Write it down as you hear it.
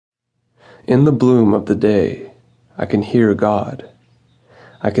In the bloom of the day, I can hear God.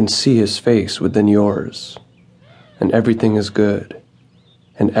 I can see His face within yours, and everything is good,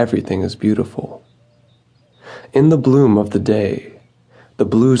 and everything is beautiful. In the bloom of the day, the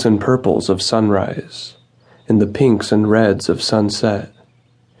blues and purples of sunrise, in the pinks and reds of sunset,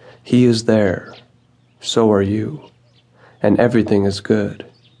 He is there, so are you, and everything is good,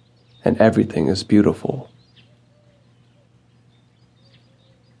 and everything is beautiful.